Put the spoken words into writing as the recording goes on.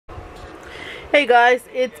Hey guys,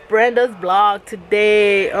 it's Brenda's vlog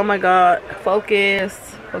today. Oh my god,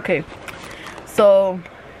 focus. Okay, so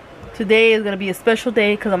today is gonna be a special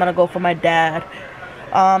day because I'm gonna go for my dad.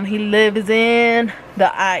 He lives in the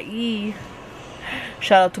IE.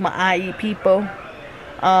 Shout out to my IE people.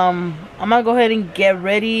 I'm gonna go ahead and get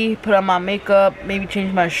ready, put on my makeup, maybe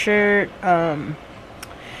change my shirt.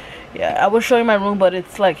 Yeah, I will show you my room, but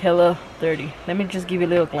it's like hella dirty. Let me just give you a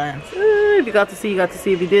little glance. If you got to see, you got to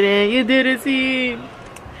see. If you didn't, you didn't see.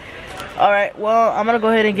 Alright, well, I'm gonna go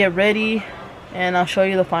ahead and get ready, and I'll show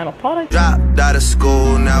you the final product. Dropped out of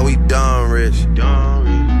school, now we done rich.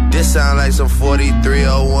 This sound like some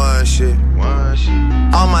 4301 shit.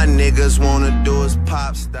 All my niggas wanna do is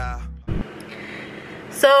pop style.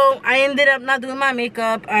 So I ended up not doing my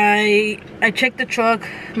makeup. I checked the truck,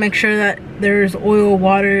 make sure that there's oil,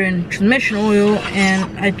 water, and transmission oil,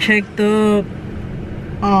 and I checked the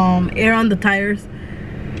air on the tires,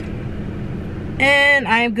 and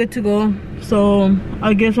I am good to go. So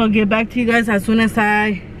I guess I'll get back to you guys as soon as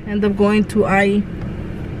I end up going to IE.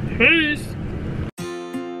 Peace.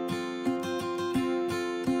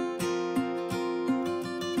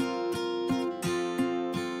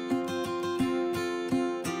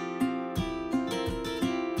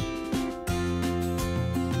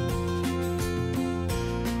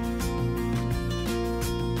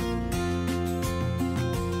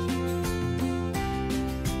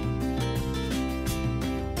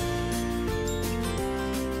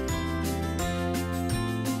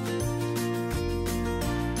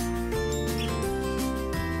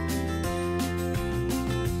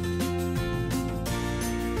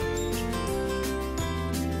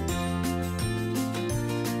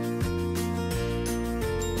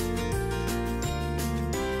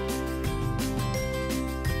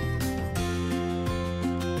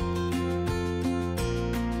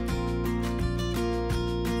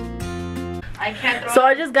 So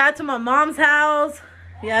I just got to my mom's house.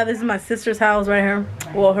 Yeah, this is my sister's house right here.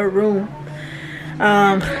 Well, her room.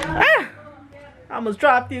 I almost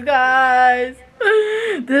dropped you guys.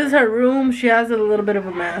 This is her room. She has a little bit of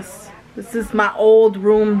a mess. This is my old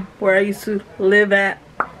room where I used to live at.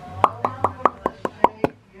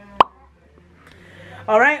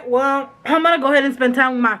 Alright, well, I'm gonna go ahead and spend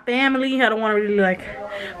time with my family. I don't want to really like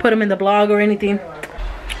put them in the vlog or anything.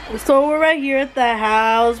 So we're right here at the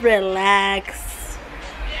house, relax.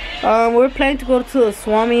 We're planning to go to the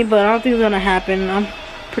Swami, but I don't think it's gonna happen. I'm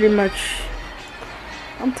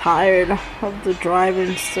tired of the drive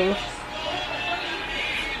and stuff.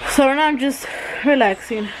 So right now I'm just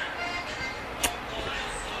relaxing.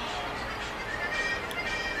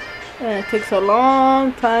 And it takes a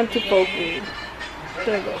long time to focus.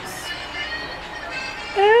 There it goes.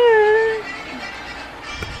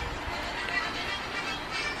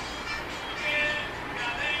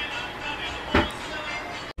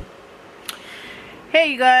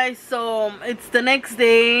 Hey you guys, so it's the next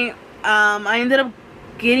day. I ended up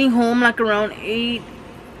getting home like around 8,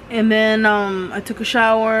 and then I took a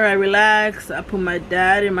shower, I relaxed, I put my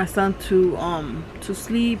dad and my son to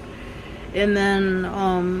sleep, and then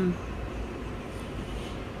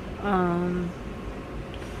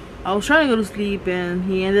I was trying to go to sleep,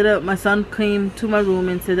 and my son came to my room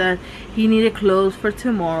and said that he needed clothes for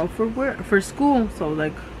tomorrow for school. So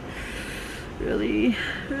like, really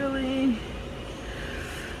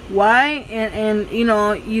why? And you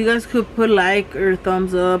know, you guys could put like or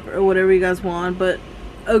thumbs up or whatever you guys want, but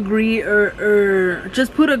agree or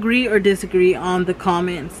just put agree or disagree on the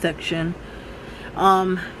comment section.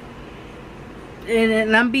 And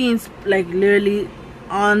I'm being like literally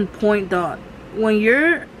on point dot. When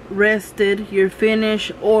you're rested, you're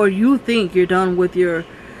finished, or you think you're done with your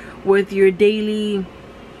daily,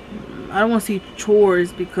 I don't want to say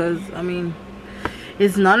chores, because I mean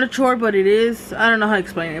it's not a chore, but it is. I don't know how to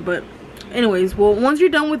explain it, but anyways, well, once you're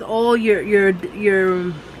done with all your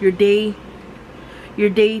day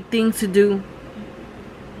things to do,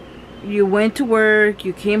 you went to work,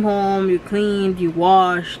 you came home, you cleaned, you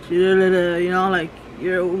washed, you know, like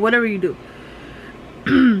whatever you do,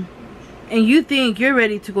 and you think you're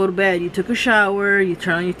ready to go to bed. You took a shower, you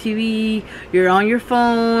turn on your TV, you're on your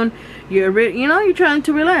phone, you're trying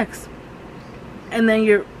to relax. And then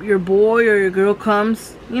your boy or your girl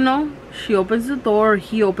comes, you know, she opens the door,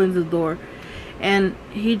 he opens the door, and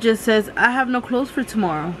he just says, I have no clothes for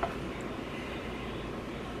tomorrow.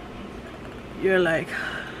 You're like,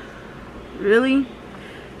 really?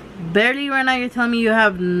 Barely right now you're telling me you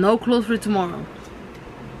have no clothes for tomorrow.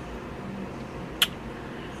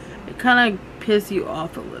 It kind of pisses you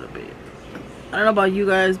off a little bit. I don't know about you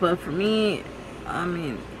guys, but for me, I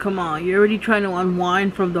mean, come on, you're already trying to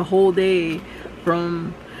unwind from the whole day,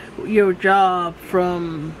 from your job,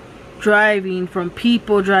 from driving, from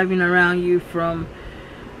people driving around you, from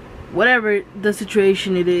whatever the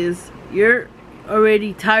situation it is. You're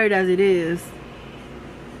already tired as it is.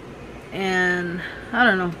 And I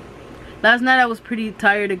don't know, last night I was pretty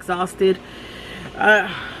tired, exhausted. I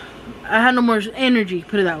had no more energy,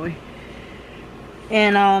 put it that way.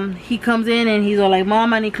 And he comes in and he's all like,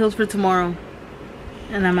 Mom, I need clothes for tomorrow.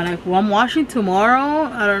 And I'm like, well, I'm washing tomorrow?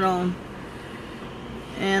 I don't know.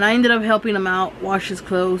 And I ended up helping him out wash his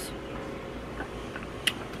clothes.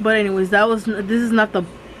 But anyways, this is not the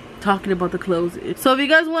talking about the clothes. So if you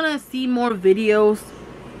guys want to see more videos,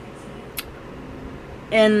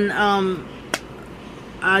 and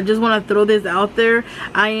I just want to throw this out there,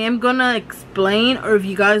 I am gonna explain, or if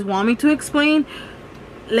you guys want me to explain,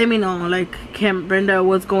 let me know, like, Brenda,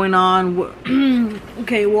 what's going on.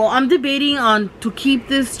 Okay, well, I'm debating on to keep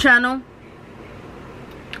this channel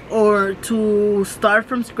or to start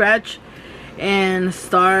from scratch and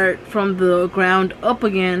start from the ground up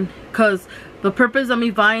again, because the purpose of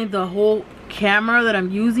me buying the whole camera that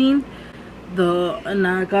I'm using, and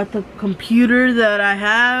I got the computer that I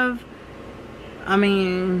have, I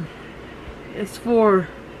mean, it's for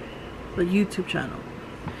the YouTube channel,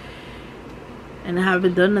 and I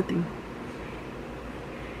haven't done nothing.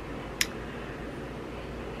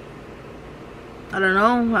 I don't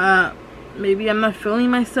know, maybe I'm not feeling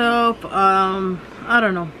myself. I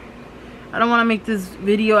don't know. I don't want to make this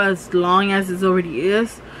video as long as it already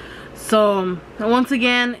is. So once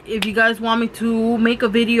again, if you guys want me to make a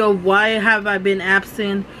video of why have I been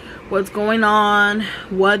absent, what's going on,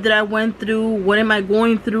 what did I went through, what am I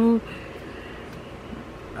going through,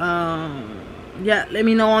 yeah, let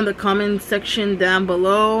me know on the comment section down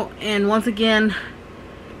below. And once again,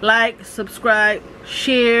 like, subscribe,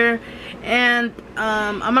 share, and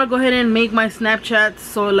I'm gonna go ahead and make my Snapchat,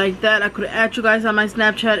 so like that I could add you guys on my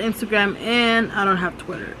Snapchat, Instagram, and I don't have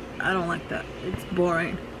Twitter. I don't like that, it's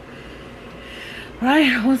boring.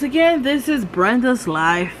 Right, once again, this is Brenda's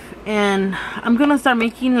life, and I'm gonna start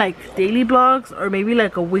making like daily vlogs, or maybe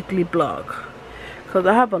like a weekly vlog, because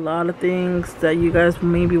I have a lot of things that you guys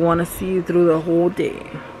maybe want to see through the whole day.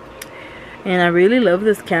 And I really love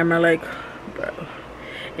this camera, like, bro.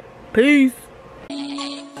 Peace.